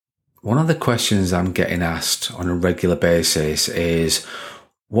One of the questions I'm getting asked on a regular basis is,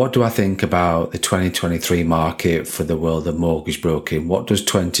 what do I think about the 2023 market for the world of mortgage broking? What does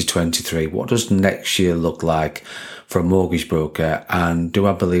 2023, what does next year look like for a mortgage broker? And do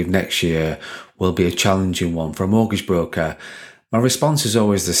I believe next year will be a challenging one for a mortgage broker? My response is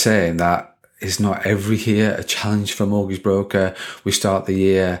always the same, that it's not every year a challenge for a mortgage broker. We start the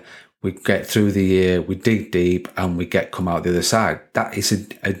year, we get through the year, we dig deep, and we come out the other side. That is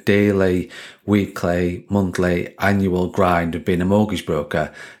a daily, weekly, monthly, annual grind of being a mortgage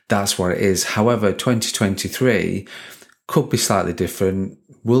broker. That's what it is. However, 2023 could be slightly different,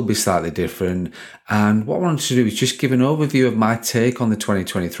 will be slightly different. And what I wanted to do is just give an overview of my take on the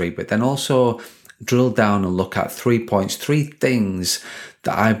 2023, but then also drill down and look at 3 points, 3 things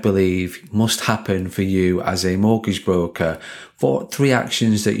that I believe must happen for you as a mortgage broker, 3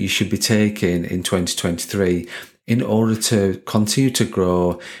 actions that you should be taking in 2023 in order to continue to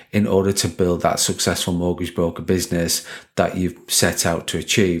grow, in order to build that successful mortgage broker business that you've set out to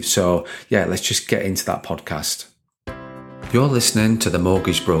achieve. So yeah, let's just get into that podcast. You're listening to the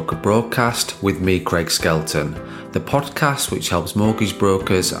Mortgage Broker Broadcast with me, Craig Skelton, the podcast which helps mortgage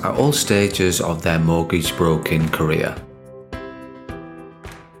brokers at all stages of their mortgage broking career.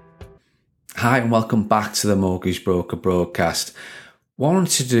 Hi and welcome back to the Mortgage Broker Broadcast. What I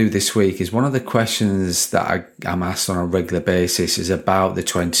wanted to do this week is one of the questions that I'm asked on a regular basis is about the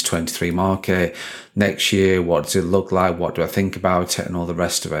 2023 market. Next year, what does it look like? What do I think about it? And all the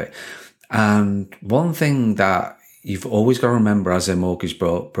rest of it. And one thing that you've always got to remember as a mortgage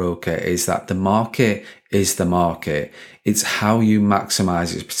broker is that the market is the market. It's how you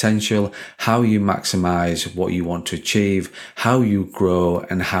maximize its potential, how you maximize what you want to achieve, how you grow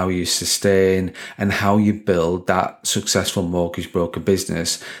and how you sustain and how you build that successful mortgage broker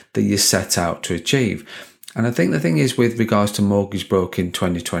business that you set out to achieve. And I think the thing is, with regards to mortgage broking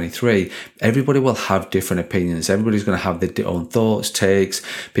 2023, everybody will have different opinions. Everybody's going to have their own thoughts, takes.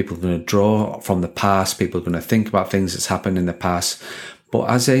 People are going to draw from the past. People are going to think about things that's happened in the past. But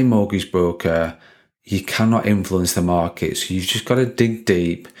as a mortgage broker, you cannot influence the market. So you've just got to dig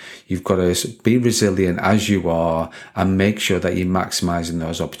deep. You've got to be resilient as you are and make sure that you're maximizing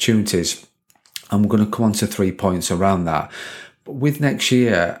those opportunities. I'm going to come on to 3 points around that. But with next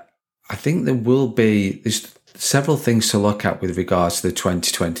year, I think there's several things to look at with regards to the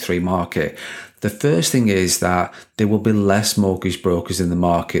 2023 market. The first thing is that there will be less mortgage brokers in the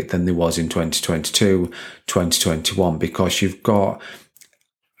market than there was in 2022, 2021, because you've got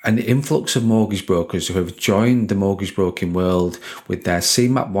an influx of mortgage brokers who have joined the mortgage broking world with their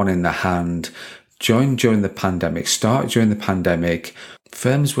CMAP 1 in their hand, joined during the pandemic, started during the pandemic.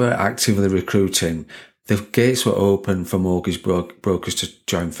 Firms were actively recruiting. The gates were open for mortgage brokers to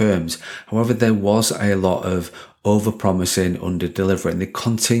join firms. However, there was a lot of over-promising, under-delivering. There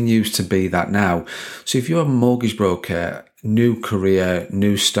continues to be that now. So if you're a mortgage broker, new career,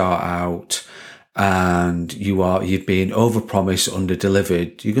 new start out, and you've been over-promised,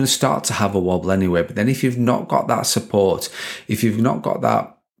 under-delivered, you're going to start to have a wobble anyway. But then if you've not got that support, if you've not got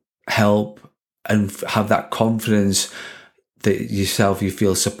that help and have that confidence that you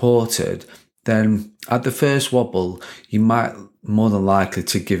feel supported, then at the first wobble, you might more than likely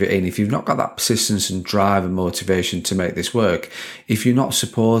to give it in. If you've not got that persistence and drive and motivation to make this work, if you're not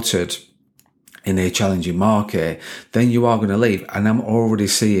supported in a challenging market, then you are going to leave. And I'm already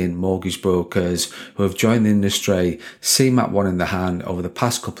seeing mortgage brokers who have joined the industry, CMAP 1 in the hand over the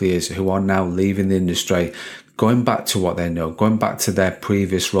past couple of years, who are now leaving the industry, going back to what they know, going back to their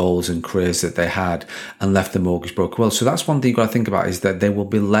previous roles and careers that they had and left the mortgage broker world. So that's one thing you've got to think about, is that there will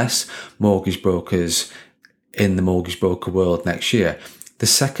be less mortgage brokers in the mortgage broker world next year. The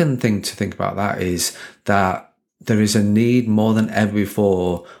second thing to think about that is that there is a need more than ever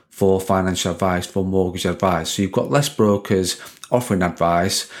before for financial advice, for mortgage advice. So you've got less brokers offering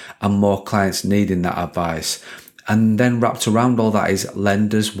advice and more clients needing that advice. And then wrapped around all that is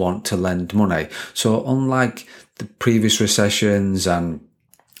lenders want to lend money. So unlike the previous recessions, and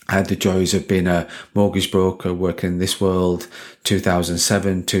I had the joys of being a mortgage broker working in this world,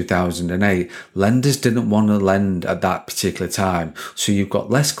 2007, 2008, lenders didn't want to lend at that particular time. So you've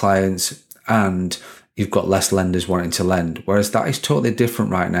got less clients and you've got less lenders wanting to lend, whereas that is totally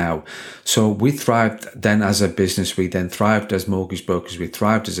different right now. So we thrived then as a business, we then thrived as mortgage brokers, we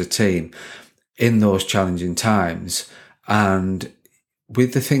thrived as a team in those challenging times. And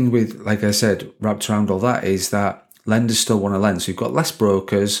with the thing with, like I said, wrapped around all that is that lenders still want to lend. So you've got less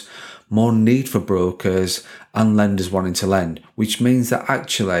brokers, more need for brokers, and lenders wanting to lend, which means that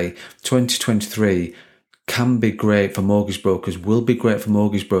actually 2023 can be great for mortgage brokers, will be great for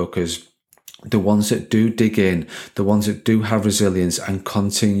mortgage brokers the ones that do dig in, the ones that do have resilience and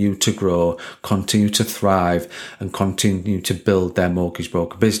continue to grow, continue to thrive, and continue to build their mortgage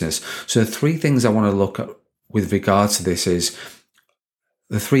broker business. So the three things I want to look at with regards to this is,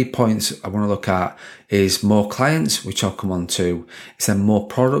 the 3 points I want to look at is more clients, which I'll come on to. It's then more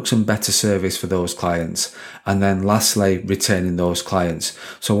products and better service for those clients. And then lastly, retaining those clients.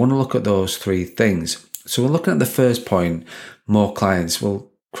 So I want to look at those three things. So we're looking at the first point, more clients. Well,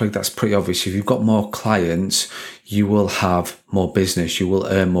 Craig, that's pretty obvious. If you've got more clients, you will have more business. You will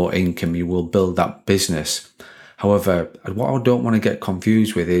earn more income. You will build that business. However, what I don't want to get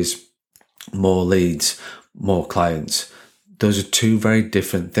confused with is more leads, more clients. Those are two very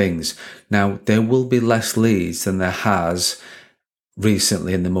different things. Now, there will be less leads than there has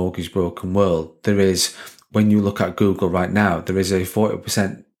recently in the mortgage broking world. There is, when you look at Google right now, there is a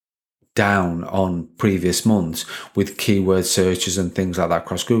 40% down on previous months with keyword searches and things like that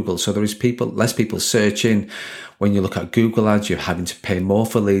across Google. So there is less people searching. When you look at Google ads, you're having to pay more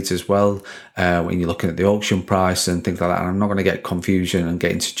for leads as well. When you're looking at the auction price and things like that. And I'm not going to get confusion and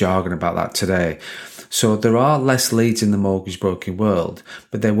get into jargon about that today. So there are less leads in the mortgage broking world,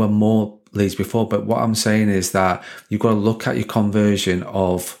 but there were more leads before. But what I'm saying is that you've got to look at your conversion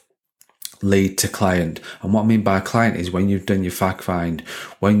of lead to client. And what I mean by client is when you've done your fact find,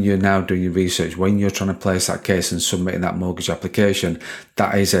 when you're now doing your research, when you're trying to place that case and submitting that mortgage application,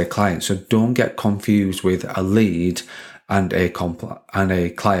 that is a client. So don't get confused with a lead and a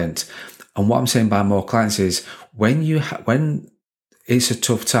client. And what I'm saying by more clients is when it's a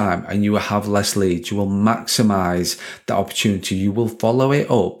tough time and you will have less leads, you will maximize the opportunity. You will follow it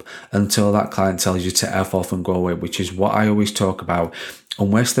up until that client tells you to F off and go away, which is what I always talk about.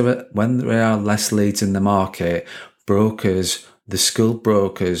 Unless when there are less leads in the market, brokers, the skilled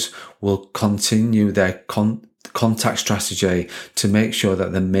brokers, will continue their contact strategy to make sure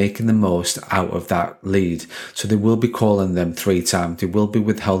that they're making the most out of that lead. So they will be calling them 3 times. They will be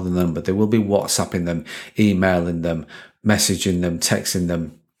withholding them, but they will be WhatsApping them, emailing them, messaging them, texting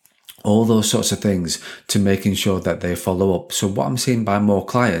them, all those sorts of things to making sure that they follow up. So what I'm seeing by more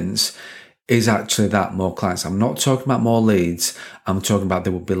clients is actually that more clients. I'm not talking about more leads. I'm talking about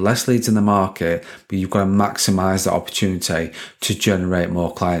there will be less leads in the market, but you've got to maximize the opportunity to generate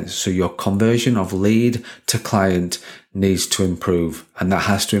more clients. So your conversion of lead to client needs to improve, and that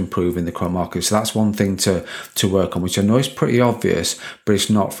has to improve in the current market. So that's one thing to work on, which I know is pretty obvious, but it's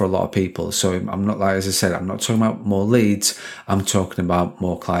not for a lot of people. So I'm not, like, as I said, I'm not talking about more leads. I'm talking about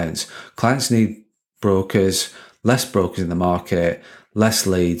more clients. Clients need brokers, less brokers in the market, less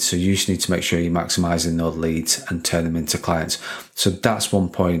leads. So you just need to make sure you're maximizing those leads and turn them into clients. So that's one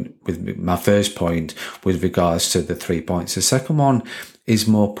point, with my first point with regards to the 3 points. The second one is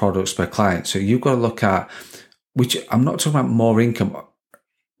more products per client. So you've got to look at, which I'm not talking about more income.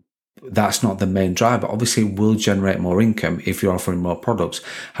 That's not the main driver. Obviously, it will generate more income if you're offering more products.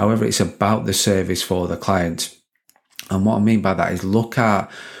 However, it's about the service for the client. And what I mean by that is look at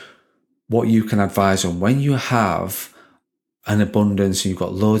what you can advise on. When you have an abundance and you've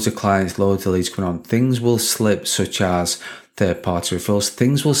got loads of clients, loads of leads coming on, things will slip, such as third-party referrals.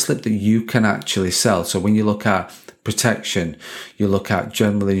 Things will slip that you can actually sell. So when you look at protection, you look at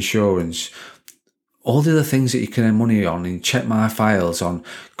general insurance, all the other things that you can earn money on, and Check My Files, on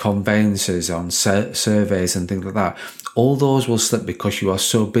conveyances, on surveys and things like that, all those will slip because you are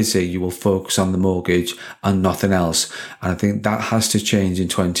so busy, you will focus on the mortgage and nothing else. And I think that has to change in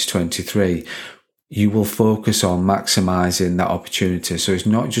 2023. You will focus on maximizing that opportunity. So it's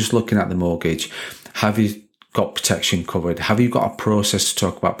not just looking at the mortgage. Have you got protection covered? Have you got a process to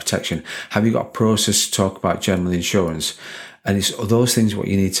talk about protection? Have you got a process to talk about general insurance? And it's those things what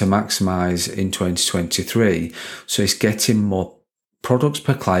you need to maximize in 2023. So it's getting more products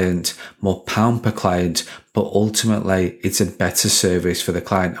per client, more pound per client, but ultimately it's a better service for the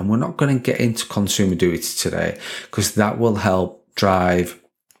client. And we're not going to get into consumer duty today, because that will help drive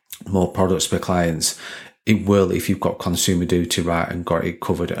more products per clients. It will if you've got consumer duty right and got it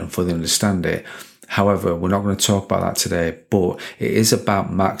covered and fully understand it. However, we're not going to talk about that today, but it is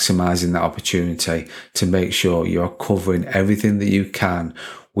about maximizing that opportunity to make sure you're covering everything that you can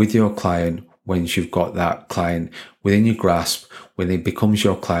with your client. Once you've got that client within your grasp, when it becomes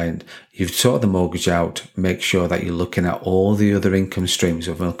your client, you've sorted the mortgage out, make sure that you're looking at all the other income streams,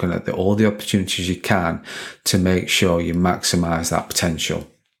 of looking at all the opportunities you can to make sure you maximize that potential.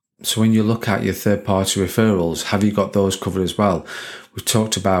 So when you look at your third-party referrals, have you got those covered as well? We've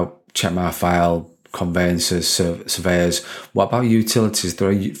talked about Check My File, conveyancers, surveyors. What about utilities? There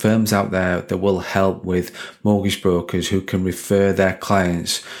are firms out there that will help with mortgage brokers who can refer their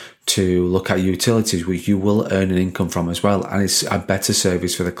clients to look at utilities, which you will earn an income from as well, and it's a better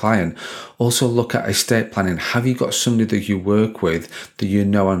service for the client. Also look at estate planning. Have you got somebody that you work with that you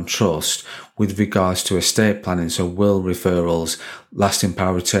know and trust with regards to estate planning? So will, referrals, lasting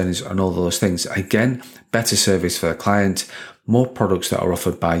power of attorneys, and all those things. Again, better service for the client, more products that are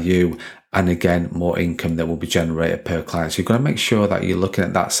offered by you, and again, more income that will be generated per client. So you've got to make sure that you're looking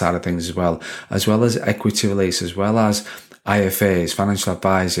at that side of things as well as equity release, as well as IFAs, financial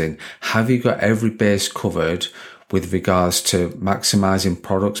advising. Have you got every base covered with regards to maximizing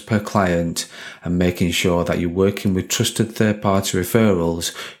products per client and making sure that you're working with trusted third-party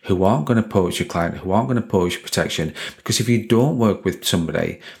referrals who aren't going to poach your client, who aren't going to poach your protection? Because if you don't work with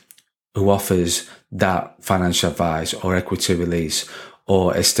somebody who offers that financial advice or equity release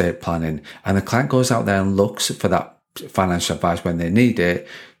or estate planning, and the client goes out there and looks for that financial advice when they need it,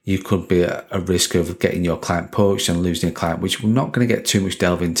 you could be at a risk of getting your client poached and losing a client, which we're not going to get too much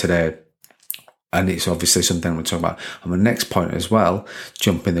delve in today. And it's obviously something we're talking about on the next point as well,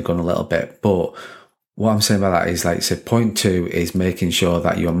 jumping the gun a little bit. But what I'm saying about that is, like I said, point 2 is making sure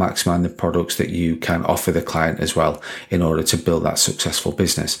that you're maximizing the products that you can offer the client as well in order to build that successful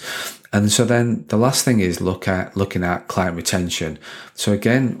business. And so then the last thing is looking at client retention. So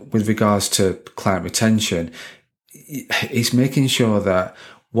again, with regards to client retention, it's making sure that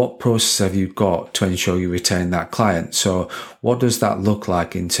what process have you got to ensure you retain that client? So what does that look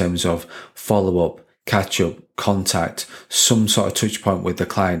like in terms of follow-up, catch-up, contact, some sort of touch point with the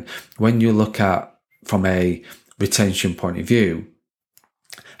client? When you look at from a retention point of view,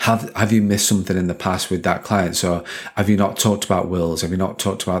 have you missed something in the past with that client? So have you not talked about wills? Have you not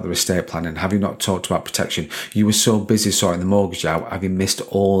talked about the estate planning? Have you not talked about protection? You were so busy sorting the mortgage out. Have you missed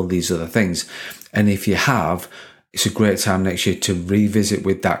all these other things? And if you have, it's a great time next year to revisit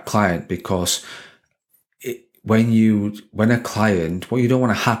with that client, because when a client, what you don't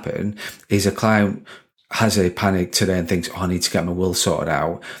want to happen is a client has a panic today and thinks, oh, I need to get my will sorted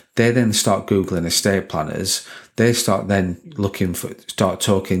out. They then start Googling estate planners. They start then start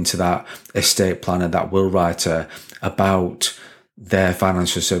talking to that estate planner, that will writer, about their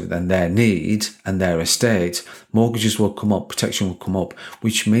financial service and their need and their estate. Mortgages will come up, protection will come up,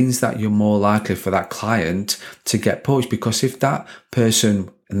 which means that you're more likely for that client to get poached. Because if that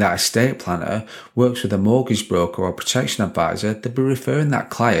person and that estate planner works with a mortgage broker or protection advisor, they'll be referring that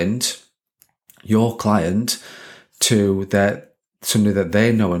client, your client, to somebody that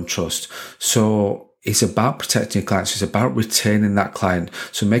they know and trust. So it's about protecting your clients. It's about retaining that client.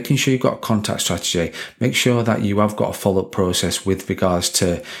 So making sure you've got a contact strategy. Make sure that you have got a follow-up process with regards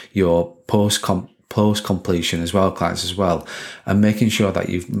to your post-completion as well, clients as well. And making sure that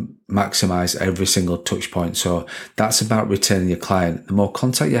you've maximized every single touch point. So that's about retaining your client. The more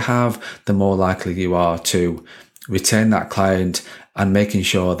contact you have, the more likely you are to retain that client, and making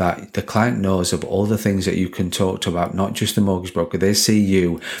sure that the client knows of all the things that you can talk to about, not just the mortgage broker. They see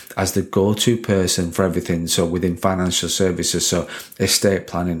you as the go-to person for everything. So within financial services, so estate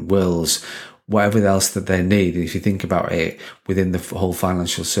planning, wills, whatever else that they need. If you think about it within the whole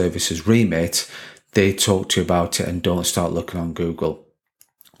financial services remit, they talk to you about it and don't start looking on Google.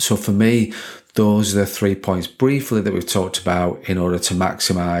 So for me, those are the 3 points briefly that we've talked about in order to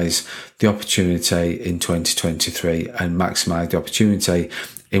maximize the opportunity in 2023 and maximize the opportunity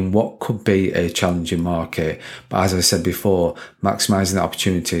in what could be a challenging market. But as I said before, maximizing the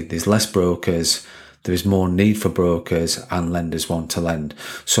opportunity, there's less brokers, there is more need for brokers, and lenders want to lend.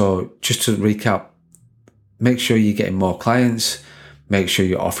 So just to recap, make sure you're getting more clients, make sure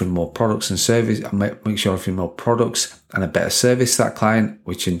you're offering more products and service, and make sure you're offering more products and a better service to that client,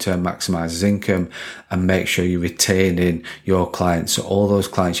 which in turn maximizes income, and make sure you're retaining your clients. So all those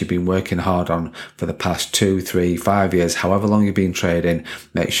clients you've been working hard on for the past 2, 3, 5 years, however long you've been trading,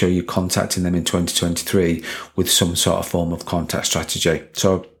 make sure you're contacting them in 2023 with some sort of form of contact strategy.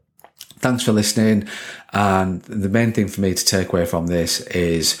 So thanks for listening. And the main thing for me to take away from this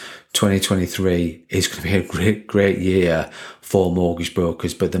is 2023 is going to be a great year for mortgage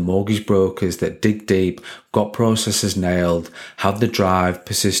brokers, but the mortgage brokers that dig deep, got processes nailed, have the drive,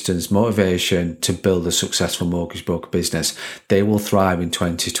 persistence, motivation to build a successful mortgage broker business, they will thrive in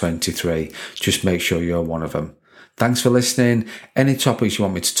 2023. Just make sure you're one of them. Thanks for listening. Any topics you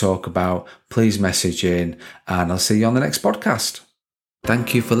want me to talk about, please message in, and I'll see you on the next podcast.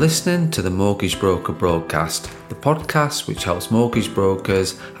 Thank you for listening to the Mortgage Broker Broadcast, the podcast which helps mortgage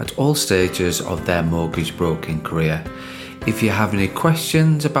brokers at all stages of their mortgage broking career. If you have any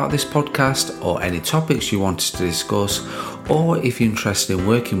questions about this podcast or any topics you want us to discuss, or if you're interested in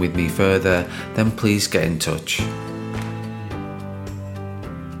working with me further, then please get in touch.